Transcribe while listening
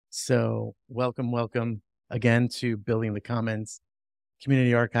So welcome again to Building the Commons,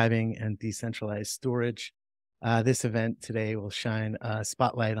 Community Archiving and Decentralized Storage. This event today will shine a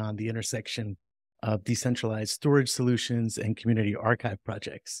spotlight on the intersection of decentralized storage solutions and community archive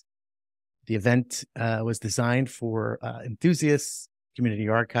projects. The event was designed for enthusiasts, community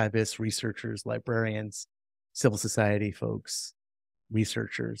archivists, researchers, librarians, civil society folks,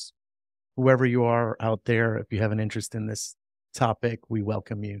 researchers, whoever you are out there. If you have an interest in this topic, we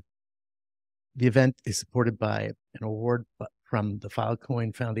welcome you. The event is supported by an award from the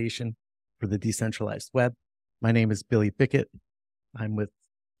Filecoin Foundation for the Decentralized Web. My name is Billy Bicket. I'm with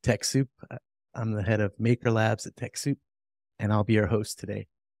TechSoup. I'm the head of Maker Labs at TechSoup, and I'll be your host today.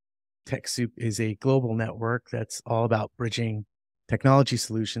 TechSoup is a global network that's all about bridging technology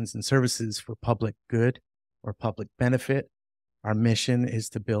solutions and services for public good or public benefit. Our mission is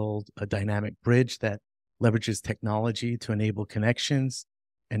to build a dynamic bridge that leverages technology to enable connections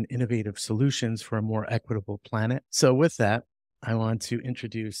and innovative solutions for a more equitable planet. So with that, I want to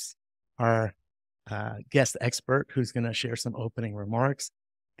introduce our guest expert who's going to share some opening remarks,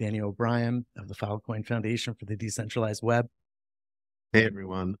 Danny O'Brien of the Filecoin Foundation for the Decentralized Web. Hey,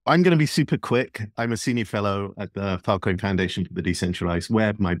 everyone. I'm going to be super quick. I'm a senior fellow at the Filecoin Foundation for the Decentralized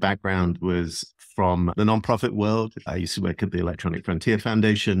Web. My background was from the nonprofit world. I used to work at the Electronic Frontier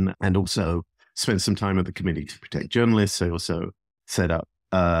Foundation and also spent some time at the Committee to Protect Journalists. I also set up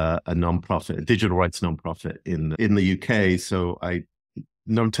a nonprofit, a digital rights nonprofit in the UK. So I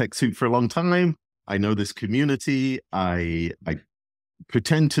know TechSoup for a long time. I know this community. I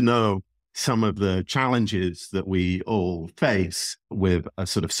pretend to know some of the challenges that we all face with a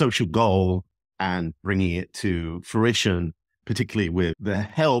sort of social goal and bringing it to fruition, particularly with the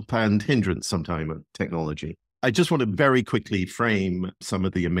help and hindrance sometimes of technology. I just want to very quickly frame some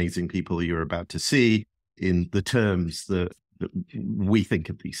of the amazing people you're about to see in the terms that we think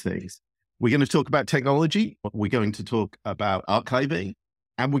of these things. We're going to talk about technology. We're going to talk about archiving,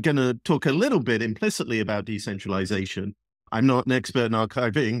 and we're going to talk a little bit implicitly about decentralization. I'm not an expert in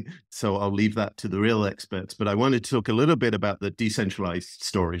archiving, so I'll leave that to the real experts, but I wanted to talk a little bit about the decentralized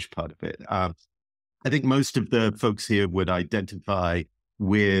storage part of it. I think most of the folks here would identify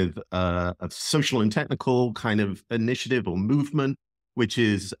with a social and technical kind of initiative or movement, which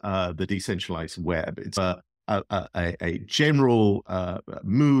is the decentralized web. It's a general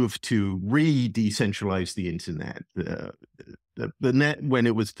move to re-decentralize the internet. The net, when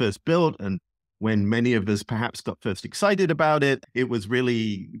it was first built and when many of us perhaps got first excited about it, it was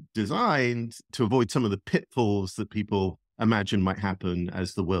really designed to avoid some of the pitfalls that people imagine might happen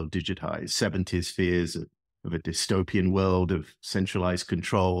as the world digitized. 70s fears of a dystopian world of centralized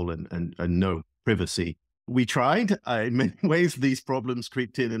control and no privacy. We tried. In many ways, these problems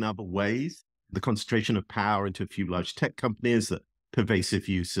creeped in other ways. The concentration of power into a few large tech companies, the pervasive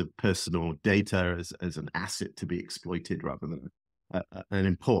use of personal data as an asset to be exploited rather than an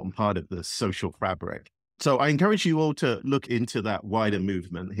important part of the social fabric. So I encourage you all to look into that wider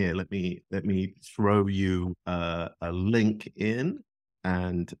movement here. Let me throw you a link in,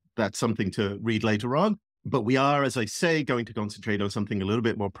 and that's something to read later on. But we are, as I say, going to concentrate on something a little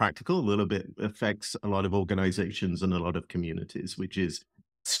bit more practical, a little bit affects a lot of organizations and a lot of communities, which is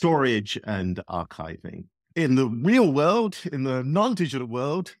storage and archiving. In the real world, in the non-digital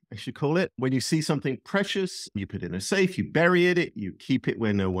world, I should call it, when you see something precious, you put it in a safe, you bury it, you keep it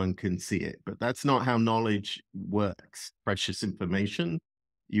where no one can see it. But that's not how knowledge works. Precious information,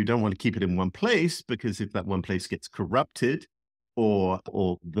 you don't want to keep it in one place, because if that one place gets corrupted, or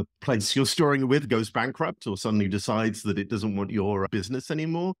the place you're storing it with goes bankrupt, or suddenly decides that it doesn't want your business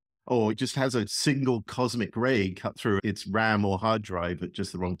anymore, or it just has a single cosmic ray cut through its RAM or hard drive at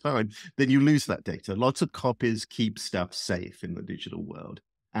just the wrong time, then you lose that data. Lots of copies keep stuff safe in the digital world,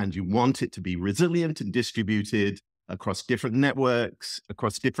 and you want it to be resilient and distributed across different networks,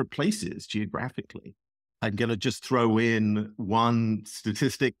 across different places geographically. I'm going to just throw in one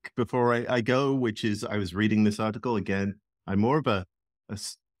statistic before I go, which is, I was reading this article again. I'm more of a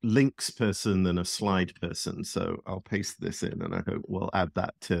links person than a slide person. So I'll paste this in, and I hope we'll add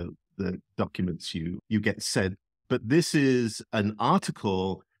that to the documents you get sent. But this is an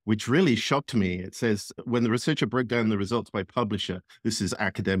article which really shocked me. It says, when the researcher broke down the results by publisher, this is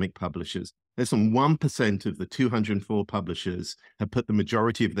academic publishers, less than 1% of the 204 publishers have put the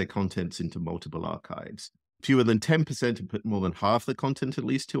majority of their contents into multiple archives. Fewer than 10% have put more than half the content at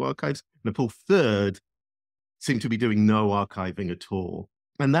least to archives, and a full third seem to be doing no archiving at all.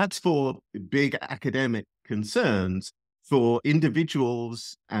 And that's for big academic concerns. For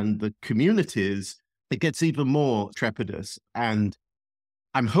individuals and the communities, it gets even more trepidous. And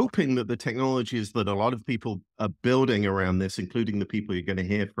I'm hoping that the technologies that a lot of people are building around this, including the people you're going to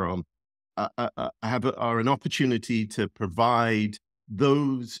hear from, are an opportunity to provide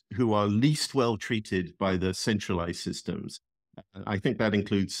those who are least well treated by the centralized systems. I think that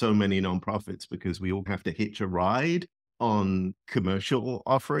includes so many nonprofits because we all have to hitch a ride on commercial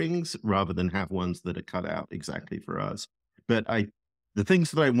offerings rather than have ones that are cut out exactly for us. But the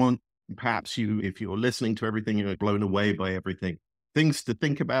things that I want, perhaps if you're listening to everything, you're blown away by everything. Things to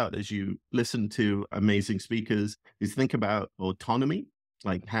think about as you listen to amazing speakers is think about autonomy.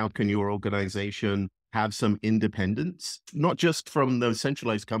 Like, how can your organization have some independence, not just from those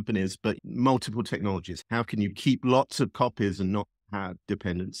centralized companies, but multiple technologies? How can you keep lots of copies and not have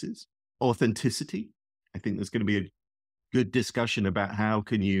dependencies? Authenticity. I think there's going to be a good discussion about how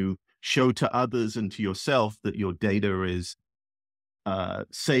can you show to others and to yourself that your data is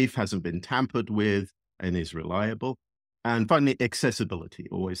safe, hasn't been tampered with, and is reliable. And finally, accessibility,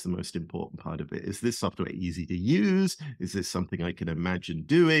 always the most important part of it. Is this software easy to use? Is this something I can imagine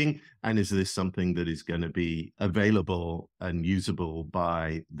doing? And is this something that is going to be available and usable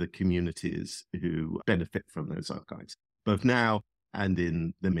by the communities who benefit from those archives, both now and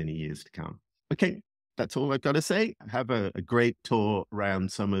in the many years to come? Okay, that's all I've got to say. Have a great tour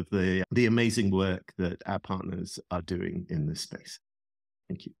around some of the amazing work that our partners are doing in this space.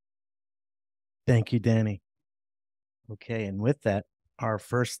 Thank you. Thank you, Danny. Okay, and with that, our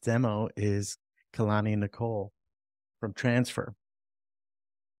first demo is Kelani Nichole from Transfer.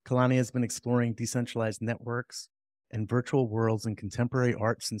 Kelani has been exploring decentralized networks and virtual worlds in contemporary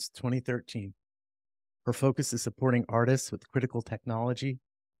art since 2013. Her focus is supporting artists with critical technology,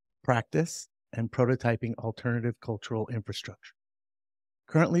 practice, and prototyping alternative cultural infrastructure.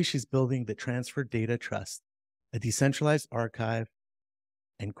 Currently, she's building the Transfer Data Trust, a decentralized archive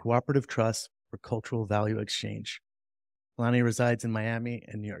and cooperative trust for cultural value exchange. Kelani resides in Miami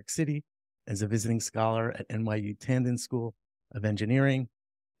and New York City as a visiting scholar at NYU Tandon School of Engineering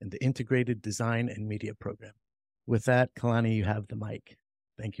and the Integrated Design and Media Program. With that, Kelani, you have the mic.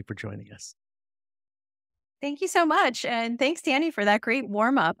 Thank you for joining us. Thank you so much. And thanks, Danny, for that great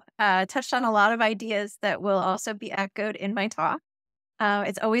warm-up. Touched on a lot of ideas that will also be echoed in my talk.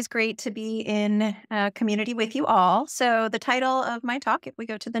 It's always great to be in a community with you all. So the title of my talk, if we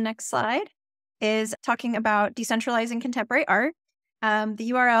go to the next slide, is talking about decentralizing contemporary art.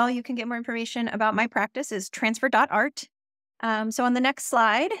 The URL you can get more information about my practice is transfer.art. So on the next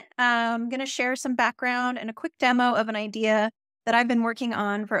slide, I'm going to share some background and a quick demo of an idea that I've been working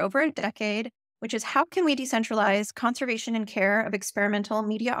on for over a decade, which is how can we decentralize conservation and care of experimental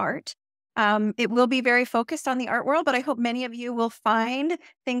media art? It will be very focused on the art world, but I hope many of you will find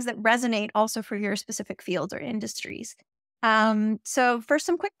things that resonate also for your specific fields or industries. So first,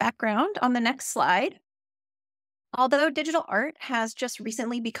 some quick background on the next slide. Although digital art has just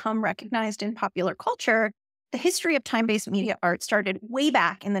recently become recognized in popular culture, the history of time-based media art started way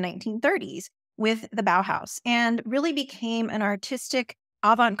back in the 1930s with the Bauhaus and really became an artistic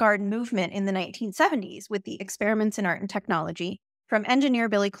avant-garde movement in the 1970s with the experiments in art and technology from engineer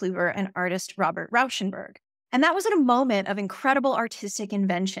Billy Kluver and artist Robert Rauschenberg. And that was at a moment of incredible artistic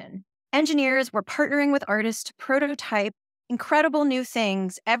invention. Engineers were partnering with artists to prototype incredible new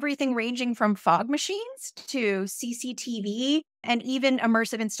things, everything ranging from fog machines to CCTV and even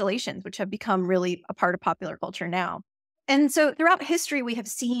immersive installations, which have become really a part of popular culture now. And so throughout history, we have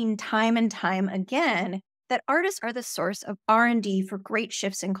seen time and time again that artists are the source of R&D for great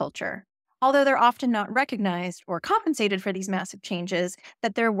shifts in culture, although they're often not recognized or compensated for these massive changes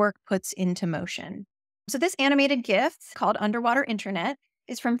that their work puts into motion. So this animated GIF called Underwater Internet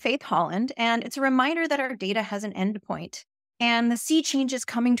is from Faith Holland, and it's a reminder that our data has an endpoint. And the sea changes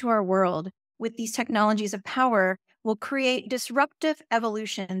coming to our world with these technologies of power will create disruptive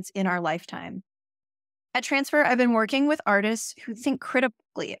evolutions in our lifetime. At Transfer, I've been working with artists who think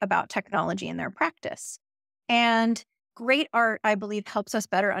critically about technology in their practice. And great art, I believe, helps us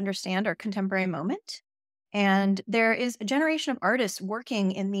better understand our contemporary moment. And there is a generation of artists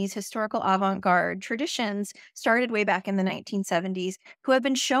working in these historical avant-garde traditions started way back in the 1970s who have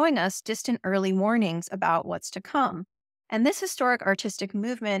been showing us distant early warnings about what's to come. And this historic artistic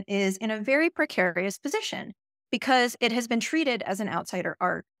movement is in a very precarious position because it has been treated as an outsider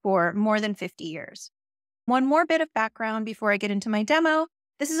art for more than 50 years. One more bit of background before I get into my demo.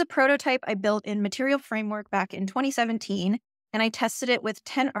 This is a prototype I built in Material Framework back in 2017, and I tested it with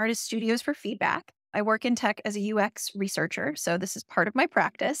 10 artist studios for feedback. I work in tech as a UX researcher, so this is part of my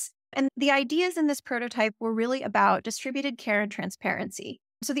practice. And the ideas in this prototype were really about distributed care and transparency.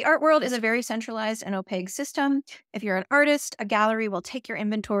 So the art world is a very centralized and opaque system. If you're an artist, a gallery will take your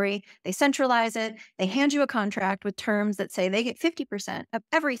inventory, they centralize it, they hand you a contract with terms that say they get 50% of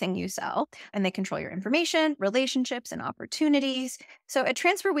everything you sell, and they control your information, relationships, and opportunities. So at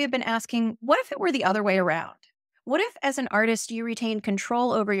Transfer, we have been asking, what if it were the other way around? What if, as an artist, you retained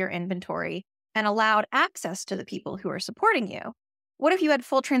control over your inventory and allowed access to the people who are supporting you? What if you had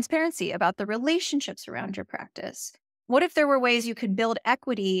full transparency about the relationships around your practice? What if there were ways you could build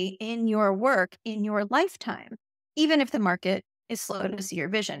equity in your work in your lifetime, even if the market is slow to see your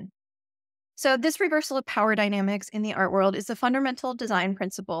vision? So this reversal of power dynamics in the art world is the fundamental design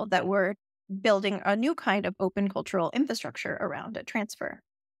principle that we're building a new kind of open cultural infrastructure around at Transfer.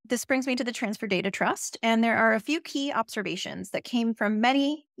 This brings me to the Transfer Data Trust, and there are a few key observations that came from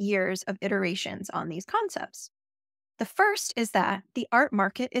many years of iterations on these concepts. The first is that the art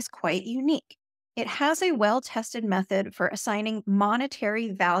market is quite unique. It has a well-tested method for assigning monetary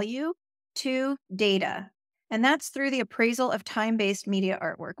value to data, and that's through the appraisal of time-based media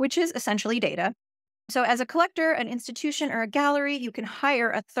artwork, which is essentially data. So as a collector, an institution, or a gallery, you can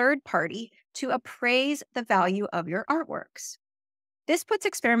hire a third party to appraise the value of your artworks. This puts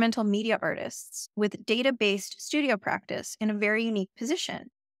experimental media artists with data-based studio practice in a very unique position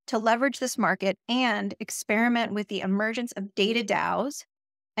to leverage this market and experiment with the emergence of data DAOs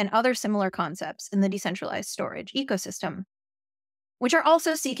and other similar concepts in the decentralized storage ecosystem, which are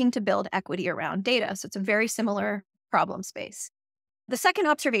also seeking to build equity around data. So it's a very similar problem space. The second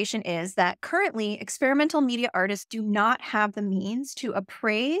observation is that currently experimental media artists do not have the means to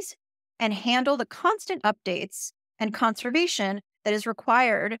appraise and handle the constant updates and conservation that is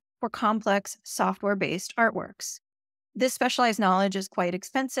required for complex software-based artworks. This specialized knowledge is quite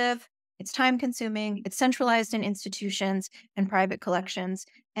expensive, it's time-consuming, it's centralized in institutions and private collections,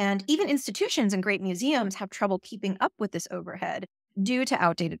 and even institutions and great museums have trouble keeping up with this overhead due to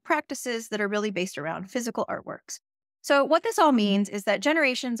outdated practices that are really based around physical artworks. So what this all means is that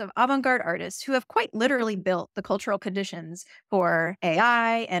generations of avant-garde artists who have quite literally built the cultural conditions for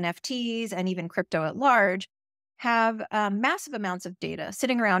AI, NFTs, and even crypto at large have massive amounts of data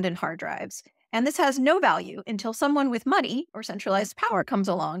sitting around in hard drives. And this has no value until someone with money or centralized power comes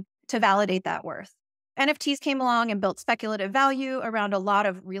along to validate that worth. NFTs came along and built speculative value around a lot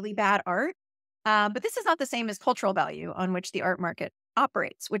of really bad art. But this is not the same as cultural value on which the art market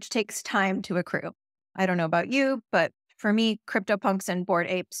operates, which takes time to accrue. I don't know about you, but for me, CryptoPunks and Bored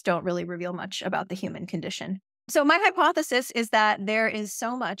Apes don't really reveal much about the human condition. So my hypothesis is that there is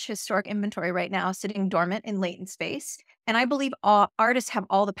so much historic inventory right now sitting dormant in latent space. And I believe all artists have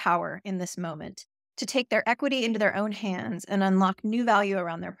all the power in this moment to take their equity into their own hands and unlock new value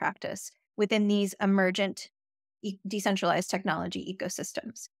around their practice within these emergent decentralized technology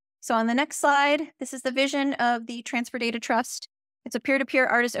ecosystems. So on the next slide, this is the vision of the Transfer Data Trust. It's a peer-to-peer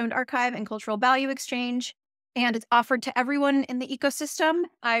artist-owned archive and cultural value exchange, and it's offered to everyone in the ecosystem.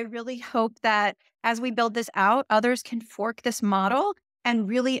 I really hope that as we build this out, others can fork this model and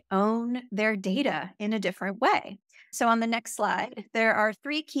really own their data in a different way. So on the next slide, there are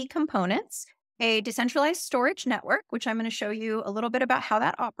three key components: a decentralized storage network, which I'm going to show you a little bit about how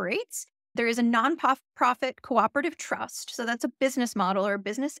that operates. There is a nonprofit cooperative trust. So that's a business model or a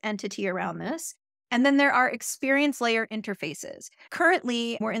business entity around this. And then there are experience layer interfaces.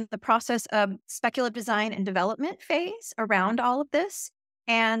 Currently, we're in the process of speculative design and development phase around all of this.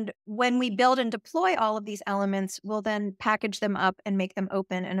 And when we build and deploy all of these elements, we'll then package them up and make them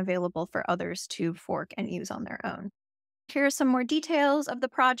open and available for others to fork and use on their own. Here are some more details of the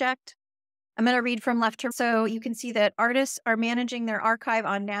project. I'm going to read from left to right. So you can see that artists are managing their archive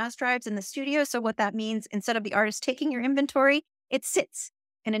on NAS drives in the studio. So what that means, instead of the artist taking your inventory, it sits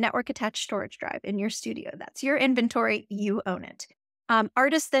in a network-attached storage drive in your studio. That's your inventory. You own it.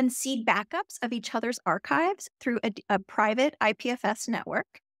 Artists then seed backups of each other's archives through a private IPFS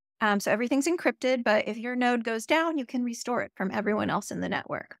network. So everything's encrypted, but if your node goes down, you can restore it from everyone else in the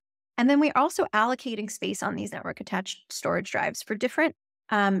network. And then we're also allocating space on these network-attached storage drives for different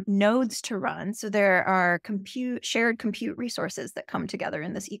nodes to run. So there are shared compute resources that come together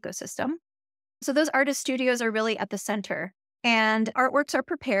in this ecosystem. So those artist studios are really at the center. And artworks are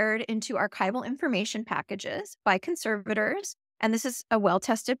prepared into archival information packages by conservators. And this is a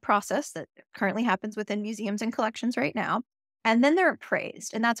well-tested process that currently happens within museums and collections right now. And then they're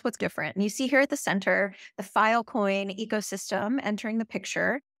appraised, and that's what's different. And you see here at the center, the Filecoin ecosystem entering the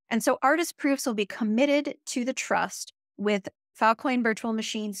picture. And so artist proofs will be committed to the trust with Filecoin virtual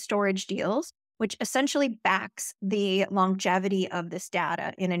machine storage deals, which essentially backs the longevity of this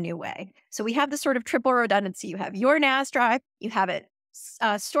data in a new way. So we have this sort of triple redundancy. You have your NAS drive, you have it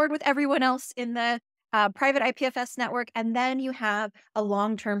stored with everyone else in the private IPFS network, and then you have a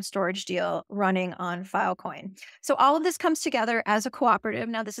long-term storage deal running on Filecoin. So all of this comes together as a cooperative.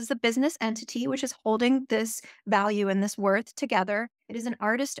 Now, this is the business entity, which is holding this value and this worth together. It is an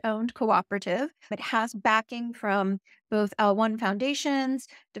artist-owned cooperative. It has backing from both L1 foundations,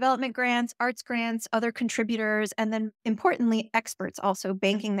 development grants, arts grants, other contributors, and then importantly, experts also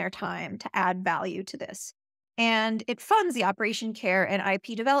banking their time to add value to this. And it funds the operation, care, and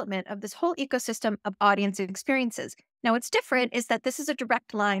IP development of this whole ecosystem of audience experiences. Now, what's different is that this is a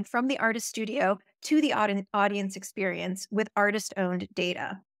direct line from the artist studio to the audience experience with artist-owned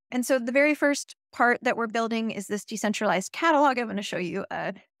data. And so the very first part that we're building is this decentralized catalog. I'm going to show you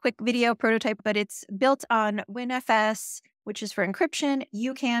a quick video prototype, but it's built on WinFS, which is for encryption,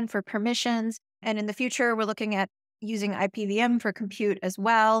 UCAN for permissions, and in the future, we're looking at using IPVM for compute as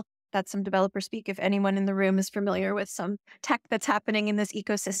well. That's some developer speak if anyone in the room is familiar with some tech that's happening in this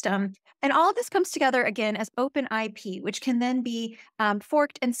ecosystem. And all of this comes together again as open IP, which can then be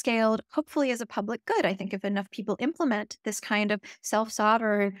forked and scaled, hopefully as a public good. I think if enough people implement this kind of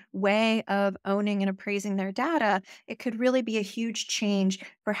self-sovereign way of owning and appraising their data, it could really be a huge change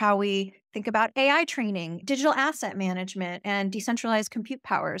for how we think about AI training, digital asset management, and decentralized compute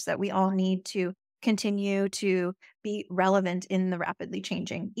powers that we all need to continue to be relevant in the rapidly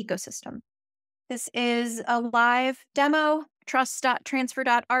changing ecosystem. This is a live demo.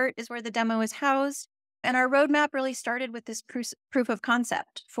 Trust.transfer.art is where the demo is housed. And our roadmap really started with this proof of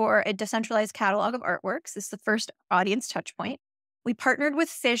concept for a decentralized catalog of artworks. This is the first audience touch point. We partnered with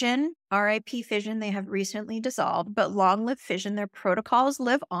Fission, RIP Fission. They have recently dissolved, but long live Fission. Their protocols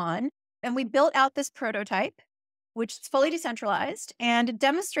live on. And we built out this prototype, which is fully decentralized, and it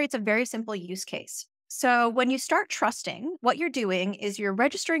demonstrates a very simple use case. So when you start trusting, what you're doing is you're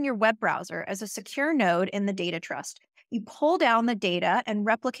registering your web browser as a secure node in the data trust. You pull down the data and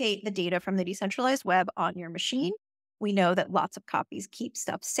replicate the data from the decentralized web on your machine. We know that lots of copies keep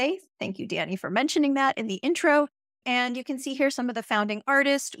stuff safe. Thank you, Danny, for mentioning that in the intro. And you can see here some of the founding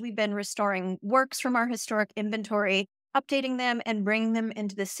artists. We've been restoring works from our historic inventory, updating them and bringing them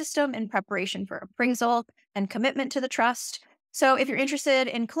into the system in preparation for appraisal and commitment to the trust. So if you're interested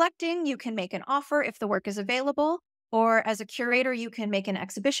in collecting, you can make an offer if the work is available, or as a curator, you can make an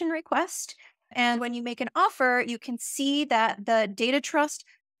exhibition request. And when you make an offer, you can see that the data trust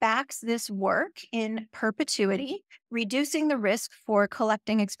backs this work in perpetuity, reducing the risk for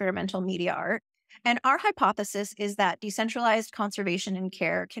collecting experimental media art. And our hypothesis is that decentralized conservation and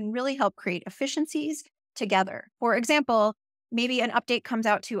care can really help create efficiencies together. For example, maybe an update comes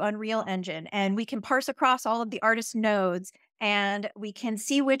out to Unreal Engine and we can parse across all of the artist nodes and we can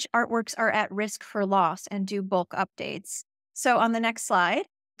see which artworks are at risk for loss and do bulk updates. So on the next slide,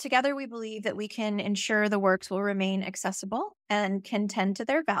 together we believe that we can ensure the works will remain accessible and can tend to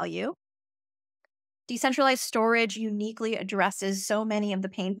their value. Decentralized storage uniquely addresses so many of the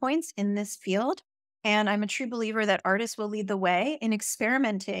pain points in this field. And I'm a true believer that artists will lead the way in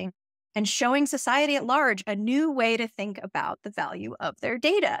experimenting and showing society at large a new way to think about the value of their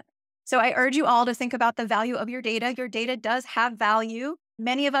data. So I urge you all to think about the value of your data. Your data does have value.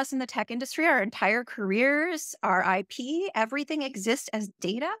 Many of us in the tech industry, our entire careers, our IP, everything exists as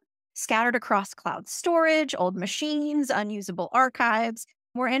data scattered across cloud storage, old machines, unusable archives.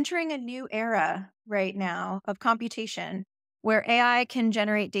 We're entering a new era right now of computation where AI can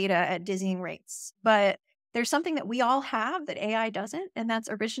generate data at dizzying rates. But there's something that we all have that AI doesn't, and that's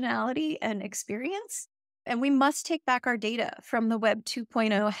originality and experience. And we must take back our data from the Web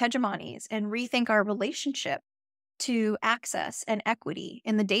 2.0 hegemonies and rethink our relationship to access and equity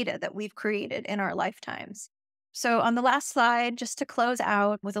in the data that we've created in our lifetimes. So on the last slide, just to close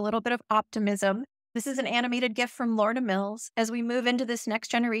out with a little bit of optimism, this is an animated GIF from Lorna Mills. As we move into this next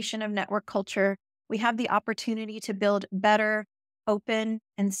generation of network culture, we have the opportunity to build better, open,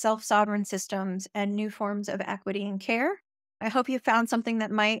 and self-sovereign systems and new forms of equity and care. I hope you found something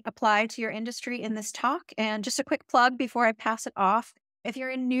that might apply to your industry in this talk. And just a quick plug before I pass it off. If you're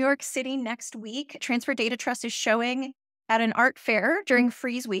in New York City next week, Transfer Data Trust is showing at an art fair during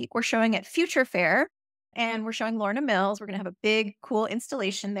Freeze Week. We're showing at Future Fair, and we're showing Lorna Mills. We're going to have a big, cool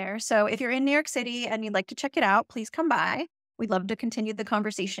installation there. So if you're in New York City and you'd like to check it out, please come by. We'd love to continue the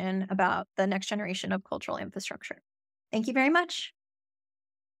conversation about the next generation of cultural infrastructure. Thank you very much.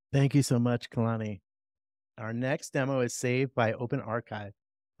 Thank you so much, Kelani. Our next demo is Saved by Open Archive,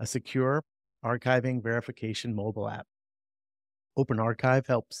 a secure archiving verification mobile app. Open Archive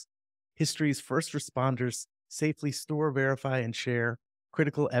helps history's first responders safely store, verify, and share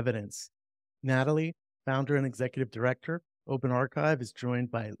critical evidence. Natalie, founder and executive director, Open Archive, is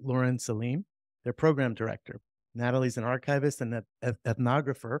joined by Lauren Salim, their program director. Natalie's an archivist and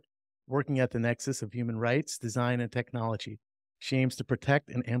ethnographer working at the nexus of human rights, design, and technology. She aims to protect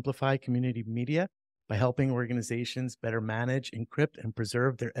and amplify community media by helping organizations better manage, encrypt, and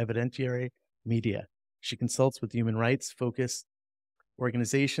preserve their evidentiary media. She consults with human rights-focused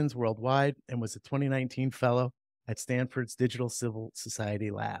organizations worldwide and was a 2019 fellow at Stanford's Digital Civil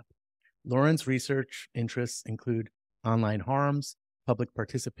Society Lab. Lauren's research interests include online harms, public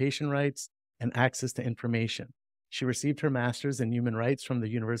participation rights, and access to information. She received her master's in human rights from the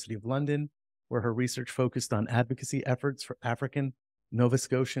University of London, where her research focused on advocacy efforts for African Nova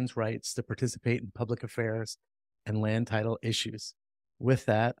Scotians' rights to participate in public affairs and land title issues. With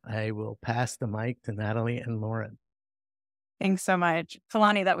that, I will pass the mic to Natalie and Lauren. Thanks so much.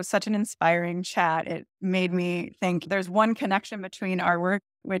 Kelani, that was such an inspiring chat. It made me think there's one connection between our work,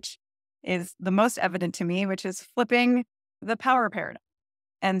 which is the most evident to me, which is flipping the power paradigm.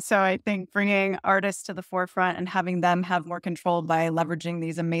 And so I think bringing artists to the forefront and having them have more control by leveraging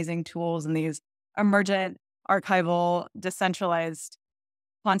these amazing tools and these emergent, archival, decentralized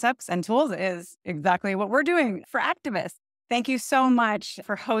concepts and tools is exactly what we're doing for activists. Thank you so much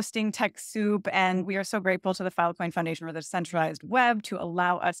for hosting TechSoup. And we are so grateful to the Filecoin Foundation for the Decentralized Web to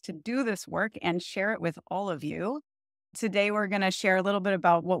allow us to do this work and share it with all of you. Today, we're going to share a little bit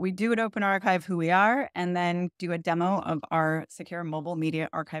about what we do at Open Archive, who we are, and then do a demo of our secure mobile media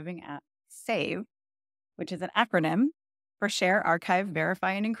archiving app, SAVE, which is an acronym for Share, Archive,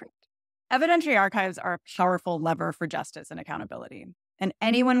 Verify, and Encrypt. Evidentiary archives are a powerful lever for justice and accountability. And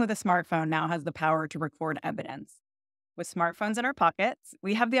anyone with a smartphone now has the power to record evidence. With smartphones in our pockets,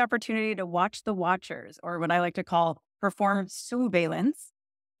 we have the opportunity to watch the watchers, or what I like to call perform surveillance,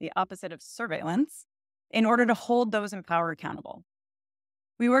 the opposite of surveillance, in order to hold those in power accountable.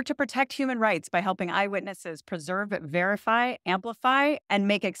 We work to protect human rights by helping eyewitnesses preserve, verify, amplify, and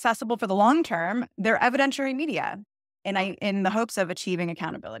make accessible for the long term their evidentiary media in the hopes of achieving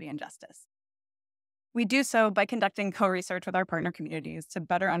accountability and justice. We do so by conducting co-research with our partner communities to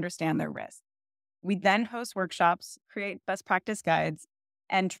better understand their risks. We then host workshops, create best practice guides,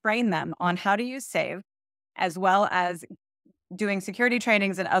 and train them on how to use SAVE, as well as doing security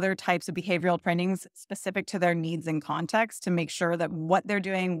trainings and other types of behavioral trainings specific to their needs and context to make sure that what they're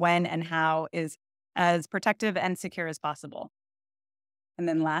doing, when and how is as protective and secure as possible. And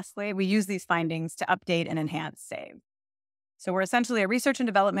then lastly, we use these findings to update and enhance SAVE. So we're essentially a research and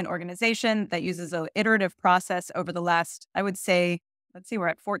development organization that uses an iterative process over the last, I would say, we're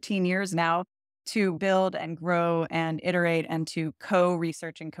at 14 years now, to build and grow and iterate and to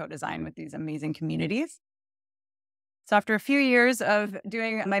co-research and co-design with these amazing communities. So after a few years of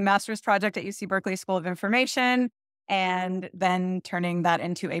doing my master's project at UC Berkeley School of Information and then turning that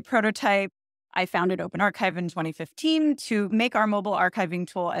into a prototype, I founded Open Archive in 2015 to make our mobile archiving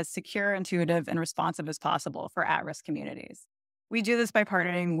tool as secure, intuitive, and responsive as possible for at-risk communities. We do this by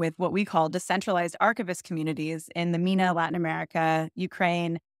partnering with what we call decentralized archivist communities in the MENA, Latin America,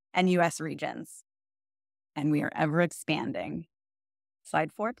 Ukraine, and US regions. And we are ever expanding.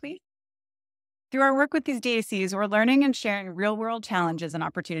 Slide 4, please. Through our work with these DACs, we're learning and sharing real-world challenges and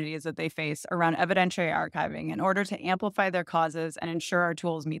opportunities that they face around evidentiary archiving in order to amplify their causes and ensure our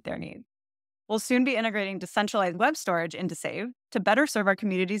tools meet their needs. We'll soon be integrating decentralized web storage into SAVE to better serve our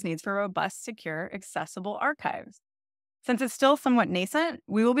community's needs for robust, secure, accessible archives. Since it's still somewhat nascent,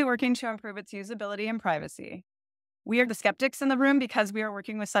 we will be working to improve its usability and privacy. We are the skeptics in the room because we are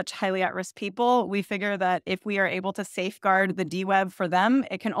working with such highly at-risk people. We figure that if we are able to safeguard the D-Web for them,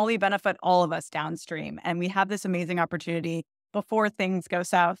 it can only benefit all of us downstream. And we have this amazing opportunity before things go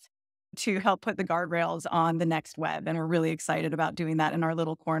south to help put the guardrails on the next web. And we're really excited about doing that in our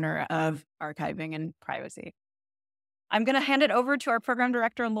little corner of archiving and privacy. I'm going to hand it over to our program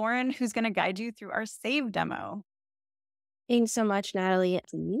director, Lauren, who's going to guide you through our SAVE demo. Thanks so much, Natalie.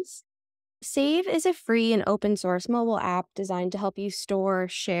 Please. SAVE is a free and open source mobile app designed to help you store,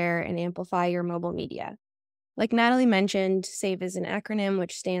 share, and amplify your mobile media. Like Natalie mentioned, SAVE is an acronym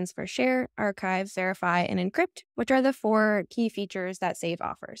which stands for Share, Archive, Verify, and Encrypt, which are the 4 key features that SAVE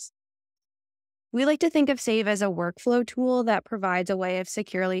offers. We like to think of SAVE as a workflow tool that provides a way of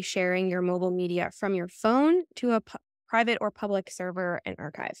securely sharing your mobile media from your phone to a private or public server and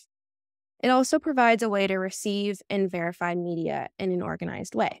archive. It also provides a way to receive and verify media in an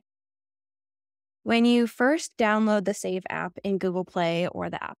organized way. When you first download the SAVE app in Google Play or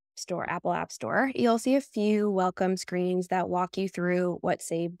the Apple App Store, you'll see a few welcome screens that walk you through what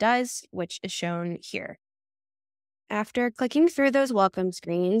SAVE does, which is shown here. After clicking through those welcome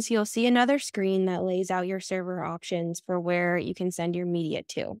screens, you'll see another screen that lays out your server options for where you can send your media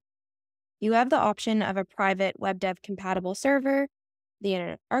to. You have the option of a private WebDev compatible server, the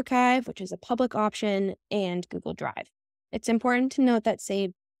Internet Archive, which is a public option, and Google Drive. It's important to note that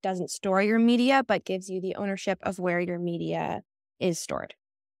SAVE doesn't store your media, but gives you the ownership of where your media is stored.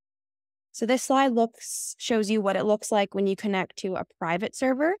 So this slide shows you what it looks like when you connect to a private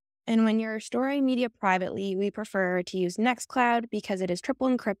server. And when you're storing media privately, we prefer to use Nextcloud because it is triple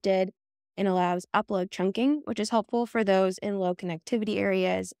encrypted and allows upload chunking, which is helpful for those in low connectivity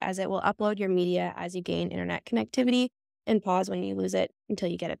areas, as it will upload your media as you gain internet connectivity and pause when you lose it until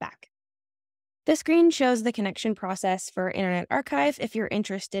you get it back. This screen shows the connection process for Internet Archive if you're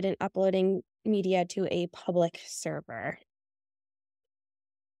interested in uploading media to a public server.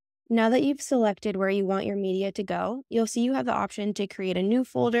 Now that you've selected where you want your media to go, you'll see you have the option to create a new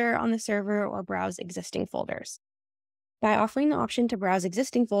folder on the server or browse existing folders. By offering the option to browse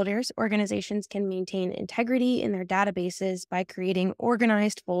existing folders, organizations can maintain integrity in their databases by creating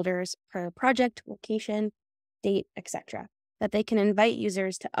organized folders per project, location, date, etc., that they can invite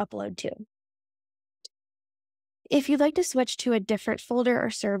users to upload to. If you'd like to switch to a different folder or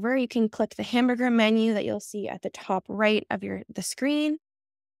server, you can click the hamburger menu that you'll see at the top right of the screen.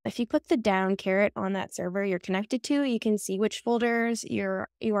 If you click the down caret on that server you're connected to, you can see which folders you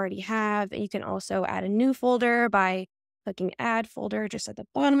already have. You can also add a new folder by clicking Add Folder just at the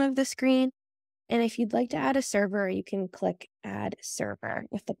bottom of the screen. And if you'd like to add a server, you can click Add Server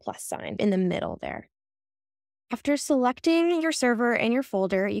with the plus sign in the middle there. After selecting your server and your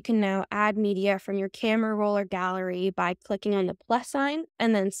folder, you can now add media from your camera roll or gallery by clicking on the plus sign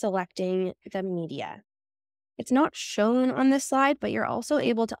and then selecting the media. It's not shown on this slide, but you're also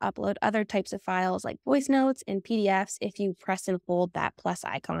able to upload other types of files like voice notes and PDFs if you press and hold that plus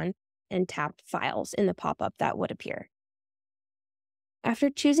icon and tap Files in the pop-up that would appear.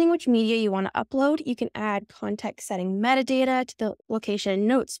 After choosing which media you want to upload, you can add context setting metadata to the location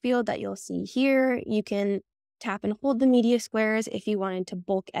notes field that you'll see here. You can tap and hold the media squares if you wanted to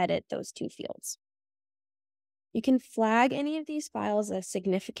bulk edit those two fields. You can flag any of these files as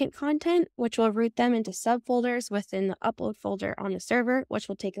significant content, which will route them into subfolders within the upload folder on the server, which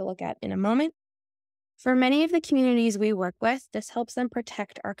we'll take a look at in a moment. For many of the communities we work with, this helps them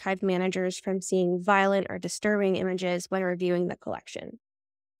protect archive managers from seeing violent or disturbing images when reviewing the collection.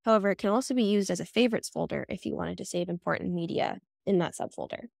 However, it can also be used as a favorites folder if you wanted to save important media in that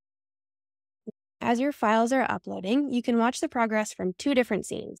subfolder. As your files are uploading, you can watch the progress from two different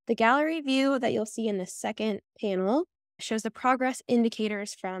scenes. The gallery view that you'll see in the second panel shows the progress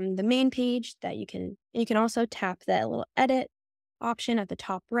indicators from the main page that you can also tap that little edit option at the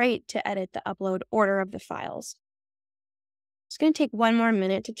top right to edit the upload order of the files. It's going to take one more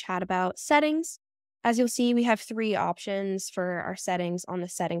minute to chat about settings. As you'll see, we have three options for our settings on the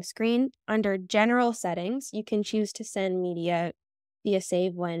settings screen. Under general settings, you can choose to send media via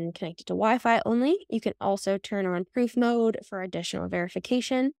save when connected to Wi-Fi only. You can also turn on proof mode for additional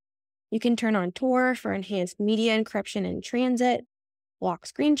verification. You can turn on Tor for enhanced media encryption in transit, block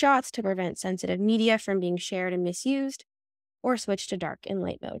screenshots to prevent sensitive media from being shared and misused, or switch to dark and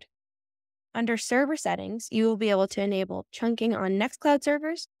light mode. Under server settings, you will be able to enable chunking on Nextcloud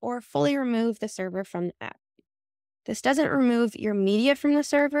servers or fully remove the server from the app. This doesn't remove your media from the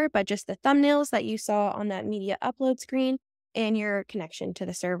server, but just the thumbnails that you saw on that media upload screen and your connection to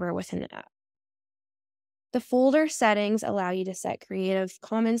the server within the app. The folder settings allow you to set Creative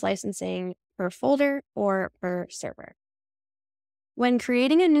Commons licensing per folder or per server. When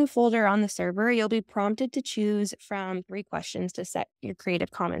creating a new folder on the server, you'll be prompted to choose from 3 questions to set your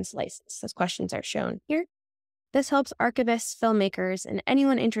Creative Commons license. Those questions are shown here. This helps archivists, filmmakers, and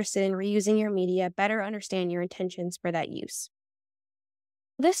anyone interested in reusing your media better understand your intentions for that use.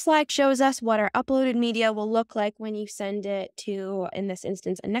 This slide shows us what our uploaded media will look like when you send it to, in this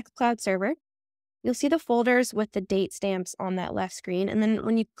instance, a Nextcloud server. You'll see the folders with the date stamps on that left screen. And then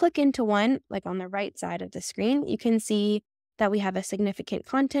when you click into one, like on the right side of the screen, you can see that we have a significant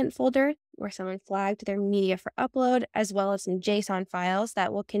content folder where someone flagged their media for upload, as well as some JSON files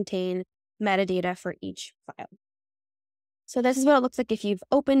that will contain metadata for each file. So this is what it looks like if you've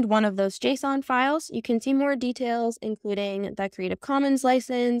opened one of those JSON files. You can see more details, including the Creative Commons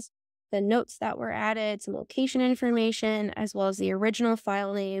license, the notes that were added, some location information, as well as the original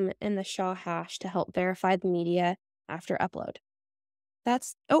file name and the SHA hash to help verify the media after upload.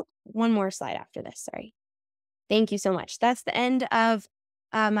 One more slide after this, sorry. Thank you so much. That's the end of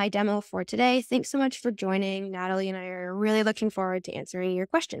my demo for today. Thanks so much for joining. Natalie and I are really looking forward to answering your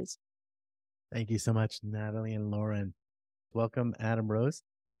questions. Thank you so much, Natalie and Lauren. Welcome, Adam Rose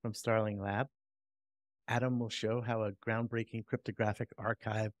from Starling Lab. Adam will show how a groundbreaking cryptographic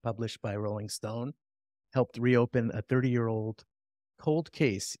archive published by Rolling Stone helped reopen a 30-year-old cold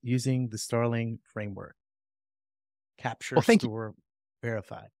case using the Starling framework. Capture, store,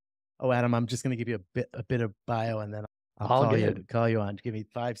 verify. Oh, Adam, I'm just going to give you a bit of bio, and then I'll All call good. you on. Give me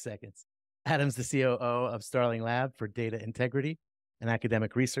 5 seconds. Adam's the COO of Starling Lab for Data Integrity, an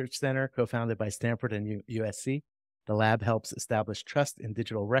academic research center co-founded by Stanford and USC. The lab helps establish trust in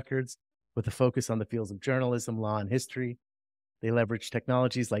digital records with a focus on the fields of journalism, law, and history. They leverage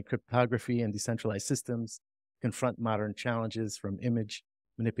technologies like cryptography and decentralized systems, confront modern challenges from image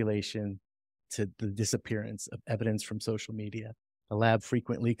manipulation to the disappearance of evidence from social media. The lab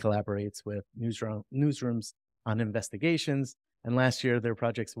frequently collaborates with newsrooms on investigations, and last year their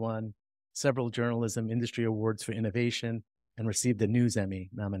projects won several journalism industry awards for innovation and received a News Emmy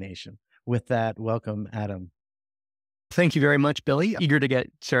nomination. With that, welcome, Adam. Thank you very much, Billy. Eager to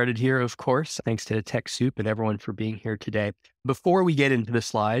get started here, of course. Thanks to TechSoup and everyone for being here today. Before we get into the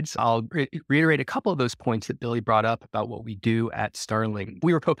slides, I'll reiterate a couple of those points that Billy brought up about what we do at Starling.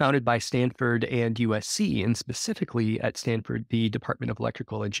 We were co-founded by Stanford and USC, and specifically at Stanford, the Department of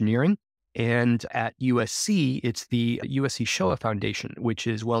Electrical Engineering. And at USC, it's the USC Shoah Foundation, which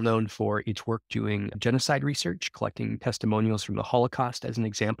is well known for its work doing genocide research, collecting testimonials from the Holocaust as an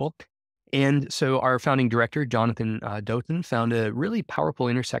example. And so our founding director, Jonathan Doughton, found a really powerful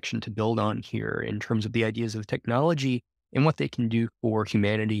intersection to build on here in terms of the ideas of technology and what they can do for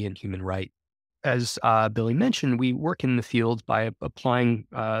humanity and human rights. As Billy mentioned, we work in the field by applying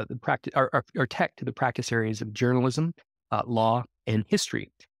our tech to the practice areas of journalism, law, and history.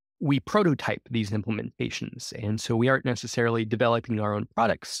 We prototype these implementations. And so we aren't necessarily developing our own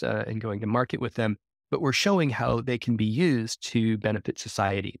products and going to market with them, but we're showing how they can be used to benefit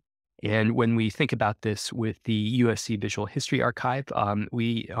society. And when we think about this with the USC Visual History Archive,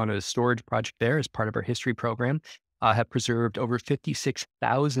 we, on a storage project there as part of our history program, have preserved over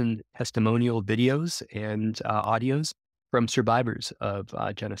 56,000 testimonial videos and audios from survivors of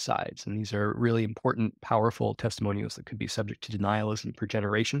genocides. And these are really important, powerful testimonials that could be subject to denialism for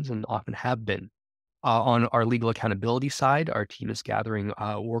generations and often have been. On our legal accountability side, our team is gathering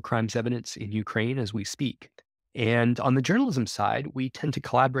war crimes evidence in Ukraine as we speak. And on the journalism side, we tend to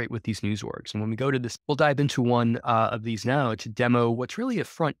collaborate with these news orgs. And when we go to this, we'll dive into one of these now to demo what's really a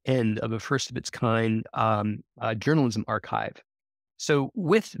front end of a first of its kind journalism archive. So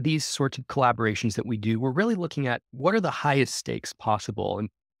with these sorts of collaborations that we do, we're really looking at what are the highest stakes possible and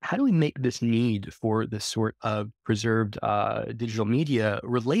how do we make this need for this sort of preserved digital media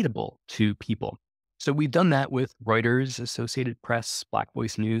relatable to people? So we've done that with Reuters, Associated Press, Black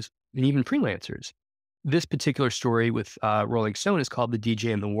Voice News, and even freelancers. This particular story with Rolling Stone is called The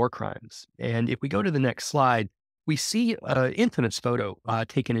DJ and the War Crimes. And if we go to the next slide, we see an infamous photo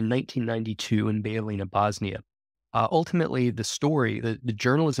taken in 1992 in Beijerlina, Bosnia. Ultimately, the story, the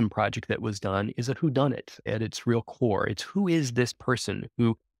journalism project that was done is a whodunit at its real core. It's who is this person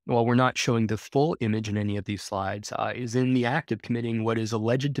who, while we're not showing the full image in any of these slides, is in the act of committing what is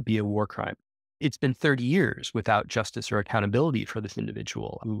alleged to be a war crime. It's been 30 years without justice or accountability for this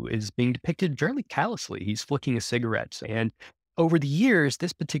individual who is being depicted fairly callously. He's flicking a cigarette. And over the years,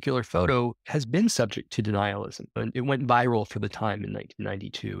 this particular photo has been subject to denialism. And it went viral for the time in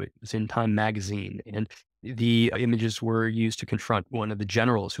 1992. It was in Time magazine. And the images were used to confront one of the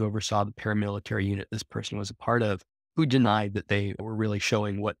generals who oversaw the paramilitary unit this person was a part of, who denied that they were really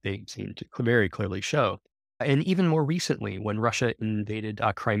showing what they seemed to very clearly show. And even more recently, when Russia invaded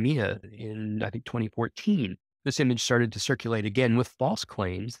Crimea in, I think, 2014, this image started to circulate again with false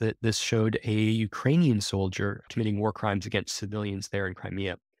claims that this showed a Ukrainian soldier committing war crimes against civilians there in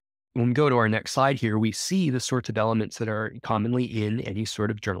Crimea. When we go to our next slide here, we see the sorts of elements that are commonly in any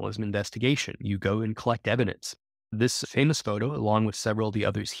sort of journalism investigation. You go and collect evidence. This famous photo, along with several of the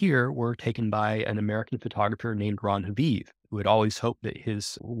others here, were taken by an American photographer named Ron Haviv, who had always hoped that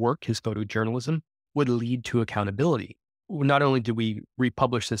his work, his photojournalism, would lead to accountability. Not only did we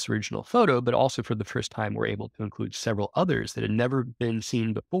republish this original photo, but also for the first time, we're able to include several others that had never been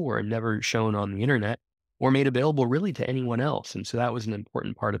seen before and never shown on the internet or made available really to anyone else. And so that was an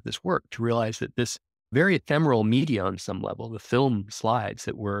important part of this work, to realize that this very ephemeral media on some level, the film slides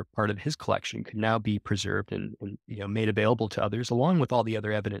that were part of his collection, could now be preserved and made available to others, along with all the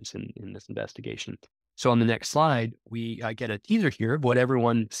other evidence in this investigation. So on the next slide, we get a teaser here of what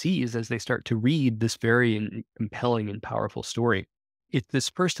everyone sees as they start to read this very compelling and powerful story. It's this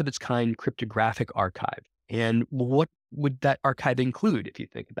first of its kind cryptographic archive. And what would that archive include if you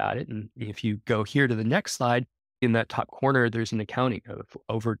think about it? And if you go here to the next slide, in that top corner, there's an accounting of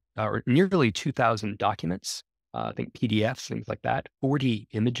over nearly 2,000 documents, I think PDFs, things like that, 40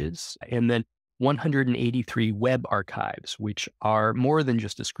 images, and then 183 web archives, which are more than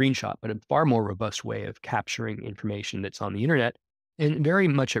just a screenshot, but a far more robust way of capturing information that's on the internet and very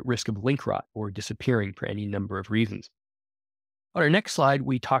much at risk of link rot or disappearing for any number of reasons. On our next slide,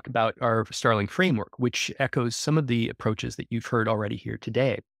 we talk about our Starling framework, which echoes some of the approaches that you've heard already here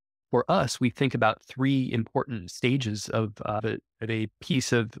today. For us, we think about three important stages of a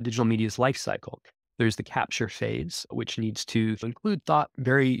piece of digital media's life cycle. There's the capture phase, which needs to include thought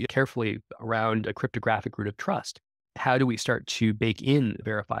very carefully around a cryptographic root of trust. How do we start to bake in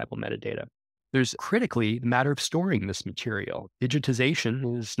verifiable metadata? There's critically the matter of storing this material.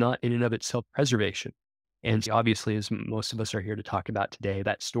 Digitization is not in and of itself preservation. And obviously, as most of us are here to talk about today,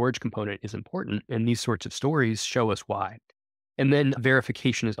 that storage component is important. And these sorts of stories show us why. And then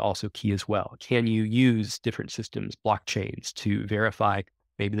verification is also key as well. Can you use different systems, blockchains, to verify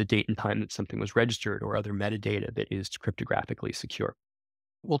maybe the date and time that something was registered or other metadata that is cryptographically secure?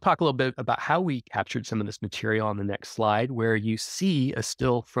 We'll talk a little bit about how we captured some of this material on the next slide, where you see a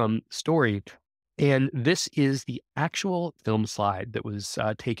still from story. And this is the actual film slide that was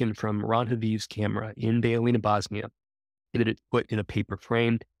taken from Ron Haviv's camera in Bayalina, Bosnia, that it put in a paper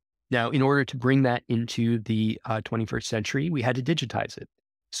frame. Now, in order to bring that into the 21st century, we had to digitize it.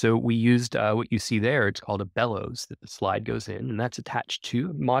 So we used what you see there. It's called a bellows that the slide goes in, and that's attached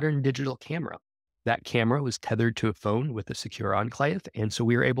to a modern digital camera. That camera was tethered to a phone with a secure enclave. And so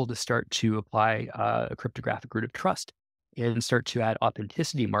we were able to start to apply a cryptographic root of trust and start to add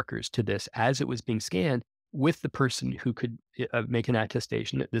authenticity markers to this as it was being scanned, with the person who could make an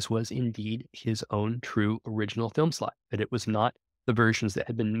attestation that this was indeed his own true original film slide, that it was not the versions that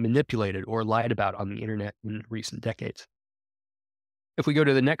had been manipulated or lied about on the internet in recent decades. If we go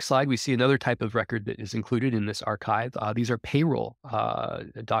to the next slide, we see another type of record that is included in this archive. These are payroll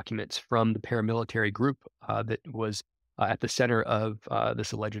documents from the paramilitary group that was at the center of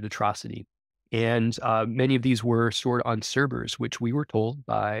this alleged atrocity. And many of these were stored on servers, which we were told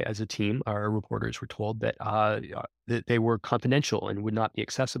by, as a team, our reporters were told that they were confidential and would not be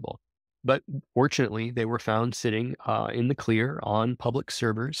accessible. But fortunately, they were found sitting in the clear on public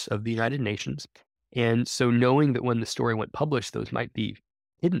servers of the United Nations. And so knowing that when the story went published, those might be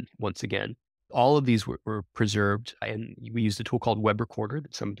hidden once again, all of these were preserved. And we used a tool called Web Recorder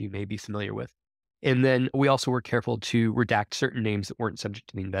that some of you may be familiar with. And then we also were careful to redact certain names that weren't subject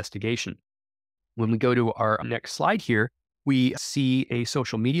to the investigation. When we go to our next slide here, we see a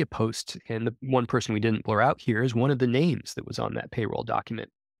social media post, and the one person we didn't blur out here is one of the names that was on that payroll document.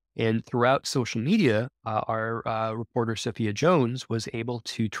 And throughout social media, our reporter, Sophia Jones, was able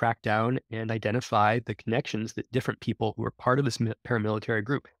to track down and identify the connections that different people who were part of this paramilitary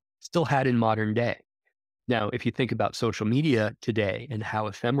group still had in modern day. Now, if you think about social media today and how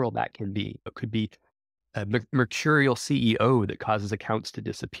ephemeral that can be, it could be a mercurial CEO that causes accounts to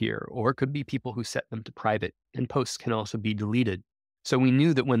disappear, or it could be people who set them to private, and posts can also be deleted. So we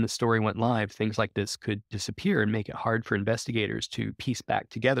knew that when the story went live, things like this could disappear and make it hard for investigators to piece back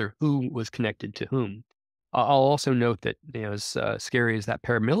together who was connected to whom. I'll also note that, as scary as that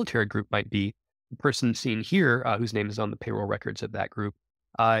paramilitary group might be, the person seen here, whose name is on the payroll records of that group,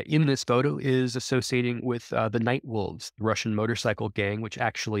 in this photo is associating with the Night Wolves, the Russian motorcycle gang, which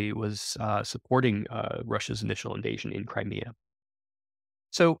actually was supporting Russia's initial invasion in Crimea.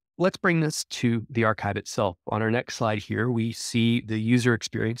 So let's bring this to the archive itself. On our next slide here, we see the user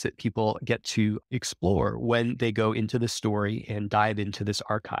experience that people get to explore when they go into the story and dive into this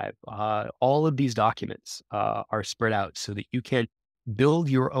archive. All of these documents are spread out so that you can build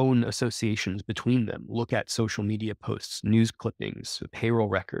your own associations between them. Look at social media posts, news clippings, payroll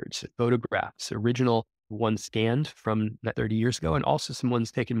records, photographs, original ones scanned from 30 years ago, and also some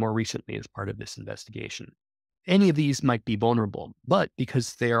ones taken more recently as part of this investigation. Any of these might be vulnerable, but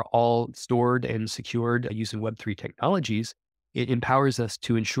because they are all stored and secured using Web3 technologies, it empowers us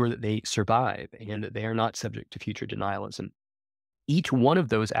to ensure that they survive and that they are not subject to future denialism. Each one of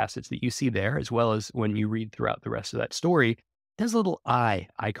those assets that you see there, as well as when you read throughout the rest of that story, has a little eye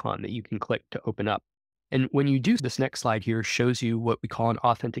icon that you can click to open up. And when you do, this next slide here shows you what we call an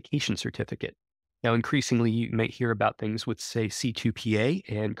authentication certificate. Now, increasingly, you might hear about things with, say, C2PA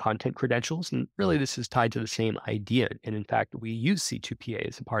and content credentials, and really this is tied to the same idea. And in fact, we use C2PA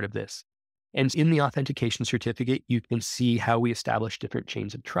as a part of this. And in the authentication certificate, you can see how we establish different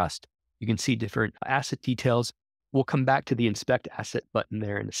chains of trust. You can see different asset details. We'll come back to the inspect asset button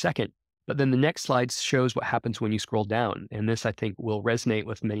there in a second. But then the next slide shows what happens when you scroll down. And this, I think, will resonate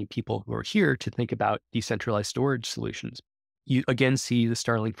with many people who are here to think about decentralized storage solutions. You again see the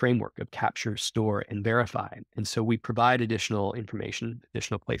Starling framework of capture, store, and verify. And so we provide additional information,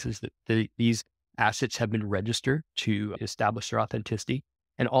 additional places that these assets have been registered to establish their authenticity,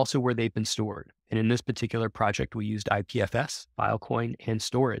 and also where they've been stored. And in this particular project, we used IPFS, Filecoin, and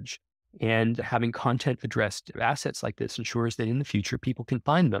storage. And having content addressed assets like this ensures that in the future, people can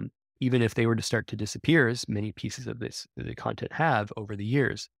find them even if they were to start to disappear, as many pieces of the content have over the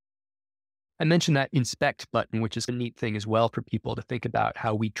years. I mentioned that inspect button, which is a neat thing as well for people to think about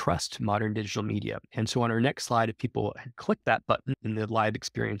how we trust modern digital media. And so on our next slide, if people had clicked that button in the live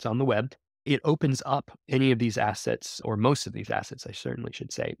experience on the web, it opens up any of these assets, or most of these assets, I certainly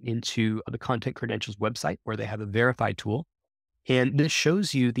should say, into the Content Credentials website where they have a verify tool. And this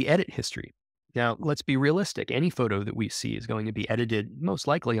shows you the edit history. Now, let's be realistic. Any photo that we see is going to be edited most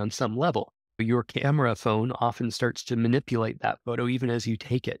likely on some level. Your camera phone often starts to manipulate that photo even as you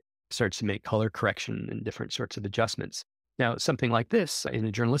take it, starts to make color correction and different sorts of adjustments. Now, something like this in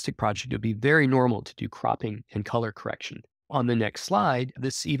a journalistic project, it would be very normal to do cropping and color correction. On the next slide,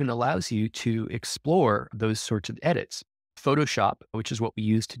 this even allows you to explore those sorts of edits. Photoshop, which is what we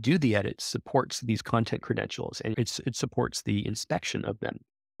use to do the edits, supports these content credentials, and it supports the inspection of them.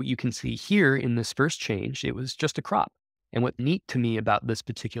 What you can see here in this first change, it was just a crop. And what's neat to me about this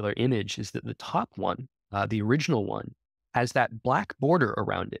particular image is that the top one, the original one, has that black border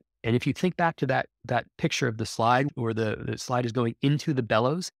around it. And if you think back to that picture of the slide where the slide is going into the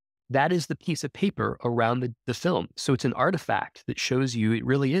bellows, that is the piece of paper around the film. So it's an artifact that shows you it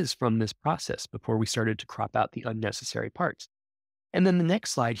really is from this process before we started to crop out the unnecessary parts. And then the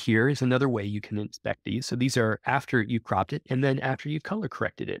next slide here is another way you can inspect these. So these are after you cropped it and then after you've color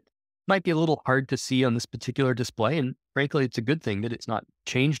corrected it. Might be a little hard to see on this particular display. And frankly, it's a good thing that it's not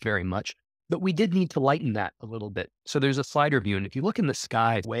changed very much. But we did need to lighten that a little bit. So there's a slider view. And if you look in the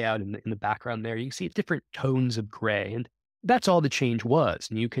sky way out in the background there, you can see different tones of gray. And that's all the change was.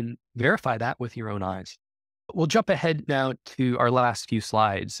 And you can verify that with your own eyes. We'll jump ahead now to our last few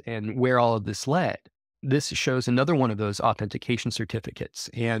slides and where all of this led. This shows another one of those authentication certificates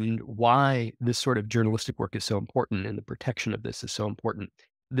and why this sort of journalistic work is so important and the protection of this is so important.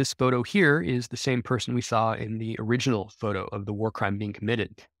 This photo here is the same person we saw in the original photo of the war crime being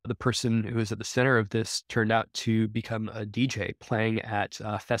committed. The person who is at the center of this turned out to become a DJ playing at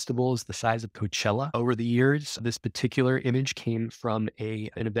festivals the size of Coachella over the years. This particular image came from an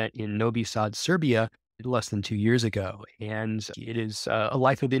event in Novi Sad, Serbia, less than 2 years ago. And it is a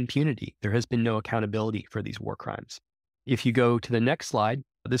life of impunity. There has been no accountability for these war crimes. If you go to the next slide,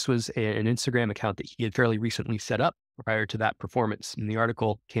 this was an Instagram account that he had fairly recently set up prior to that performance. And the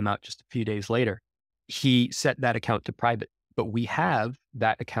article came out just a few days later. He set that account to private, but we have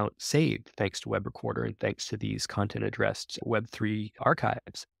that account saved thanks to Web Recorder and thanks to these content addressed Web3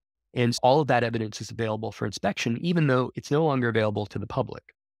 archives. And all of that evidence is available for inspection, even though it's no longer available to the public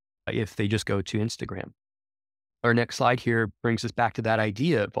if they just go to Instagram. Our next slide here brings us back to that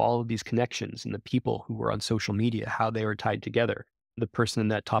idea of all of these connections and the people who were on social media, how they were tied together. The person in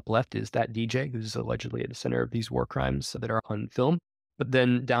that top left is that DJ who's allegedly at the center of these war crimes that are on film. But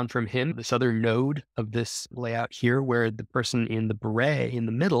then down from him, this other node of this layout here, where the person in the beret in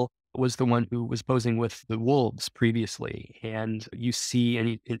the middle was the one who was posing with the wolves previously. And you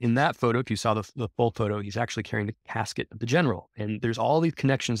see in that photo, if you saw the full photo, he's actually carrying the casket of the general. And there's all these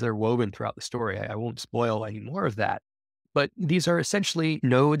connections that are woven throughout the story. I won't spoil any more of that. But these are essentially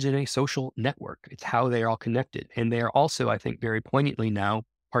nodes in a social network. It's how they are all connected. And they are also, I think, very poignantly now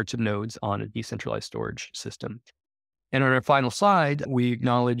parts of nodes on a decentralized storage system. And on our final slide, we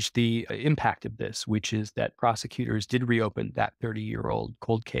acknowledge the impact of this, which is that prosecutors did reopen that 30-year-old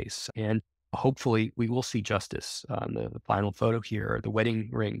cold case. And hopefully we will see justice on the final photo here, the wedding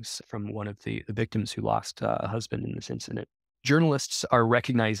rings from one of the victims who lost a husband in this incident. Journalists are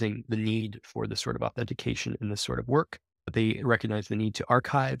recognizing the need for this sort of authentication in this sort of work. They recognize the need to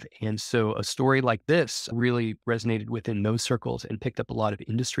archive. And so a story like this really resonated within those circles and picked up a lot of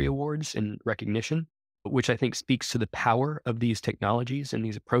industry awards and recognition, which I think speaks to the power of these technologies and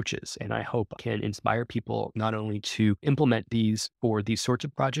these approaches. And I hope can inspire people not only to implement these for these sorts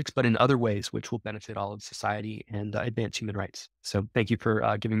of projects, but in other ways, which will benefit all of society and advance human rights. So thank you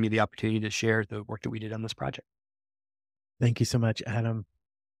for giving me the opportunity to share the work that we did on this project. Thank you so much, Adam.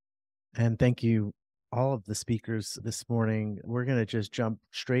 And thank you, all of the speakers this morning. We're going to just jump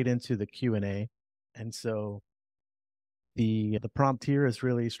straight into the Q&A. And so the prompt here is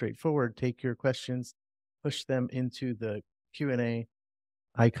really straightforward. Take your questions, push them into the Q&A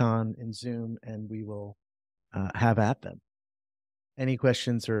icon in Zoom, and we will have at them. Any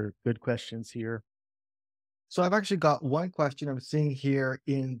questions or good questions here? So I've actually got one question I'm seeing here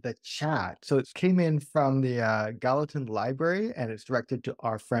in the chat. So it came in from the Gallatin Library, and it's directed to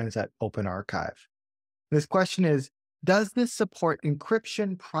our friends at Open Archive. This question is, does this support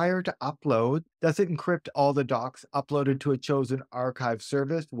encryption prior to upload? Does it encrypt all the docs uploaded to a chosen archive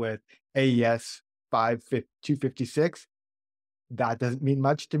service with AES 256? That doesn't mean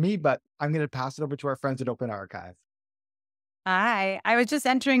much to me, but I'm going to pass it over to our friends at Open Archive. I was just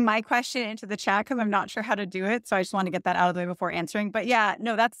entering my question into the chat because I'm not sure how to do it. So I just want to get that out of the way before answering. But yeah,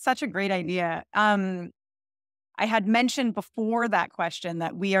 no, that's such a great idea. I had mentioned before that question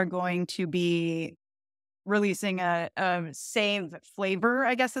that we are going to be releasing a save flavor,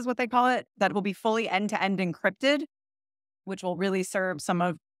 I guess is what they call it, that will be fully end-to-end encrypted, which will really serve some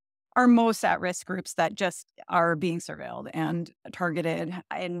of our most at-risk groups that just are being surveilled and targeted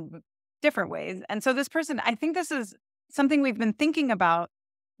in different ways. And so this person, I think this is something we've been thinking about.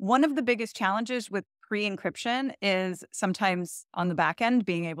 One of the biggest challenges with pre-encryption is sometimes on the back end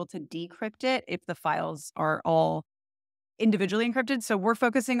being able to decrypt it if the files are all individually encrypted. So we're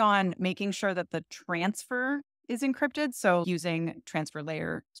focusing on making sure that the transfer is encrypted. So using transport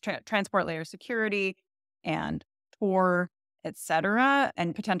layer security and Tor, et cetera,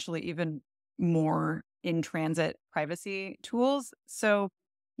 and potentially even more in-transit privacy tools. So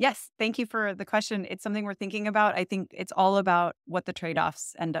yes, thank you for the question. It's something we're thinking about. I think it's all about what the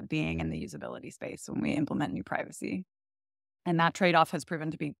trade-offs end up being in the usability space when we implement new privacy. And that trade-off has proven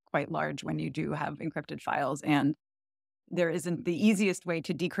to be quite large when you do have encrypted files, and there isn't the easiest way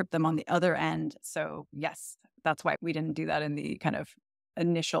to decrypt them on the other end. So yes, that's why we didn't do that in the kind of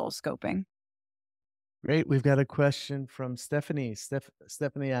initial scoping. Great. We've got a question from Stephanie.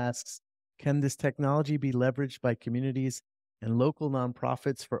 Stephanie asks, can this technology be leveraged by communities and local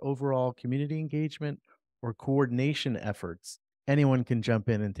nonprofits for overall community engagement or coordination efforts? Anyone can jump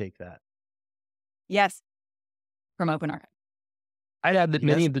in and take that. Yes, from Open Archive. I'd add that Yes.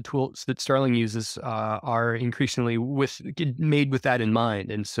 many of the tools that Starling uses are increasingly made with that in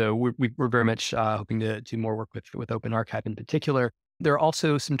mind. And so we're very much hoping to do more work with Open Archive in particular. There are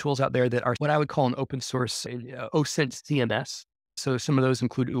also some tools out there that are what I would call an open source OSINT CMS. So some of those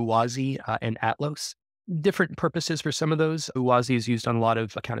include Uwazi and Atlas. Different purposes for some of those. Uwazi is used on a lot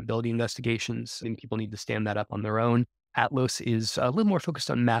of accountability investigations, and people need to stand that up on their own. Atlas is a little more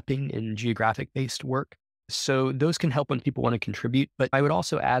focused on mapping and geographic-based work. So those can help when people want to contribute. But I would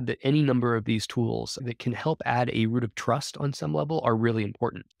also add that any number of these tools that can help add a root of trust on some level are really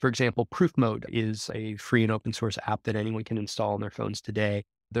important. For example, Proof Mode is a free and open source app that anyone can install on their phones today.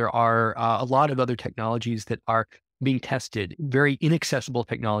 There are a lot of other technologies that are being tested, very inaccessible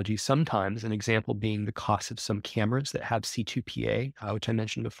technologies sometimes, an example being the cost of some cameras that have C2PA, which I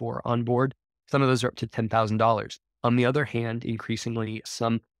mentioned before, on board. Some of those are up to $10,000. On the other hand, increasingly,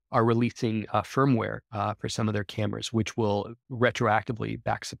 some are releasing firmware for some of their cameras, which will retroactively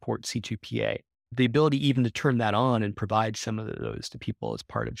back support C2PA. The ability even to turn that on and provide some of those to people as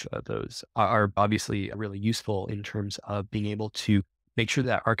part of those are obviously really useful in terms of being able to make sure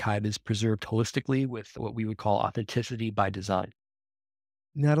that archive is preserved holistically with what we would call authenticity by design.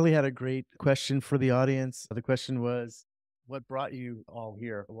 Natalie had a great question for the audience. The question was, what brought you all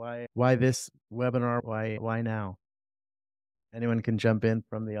here? Why this webinar? Why now? Anyone can jump in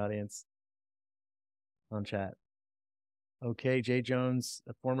from the audience on chat. Okay, Jay Jones,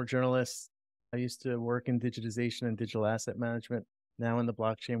 a former journalist. I used to work in digitization and digital asset management, now in the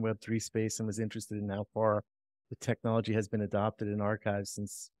blockchain Web3 space, and was interested in how far the technology has been adopted in archives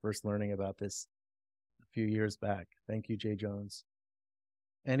since first learning about this a few years back. Thank you, Jay Jones.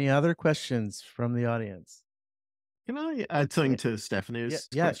 Any other questions from the audience? Can I add something to Stephanie's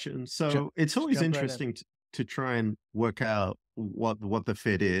question? So it's always interesting to try and work out what the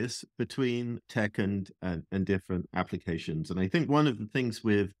fit is between tech and different applications. And I think one of the things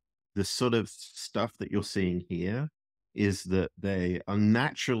with the sort of stuff that you're seeing here is that they are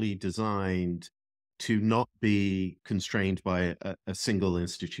naturally designed to not be constrained by a single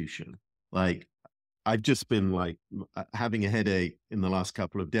institution. Like, I've just been like having a headache in the last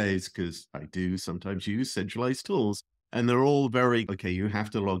couple of days because I do sometimes use centralized tools, and they're all very, okay, you have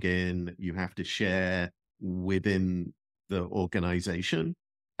to log in, you have to share within the organization.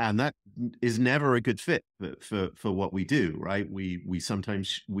 And that is never a good fit for what we do, right? We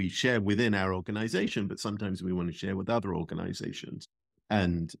sometimes we share within our organization, but sometimes we want to share with other organizations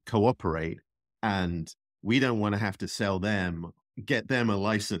and cooperate. And we don't want to have to get them a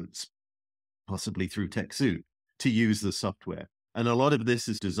license, possibly through TechSoup, to use the software. And a lot of this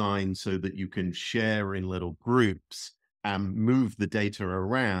is designed so that you can share in little groups and move the data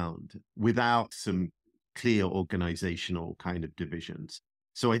around without some clear organizational kind of divisions.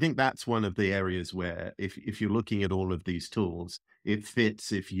 So I think that's one of the areas where if you're looking at all of these tools, it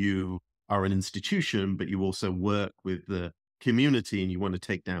fits if you are an institution, but you also work with the community and you want to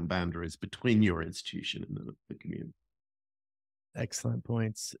take down boundaries between your institution and the community. Excellent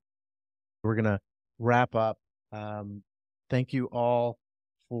points. We're going to wrap up. Thank you all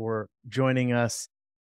for joining us.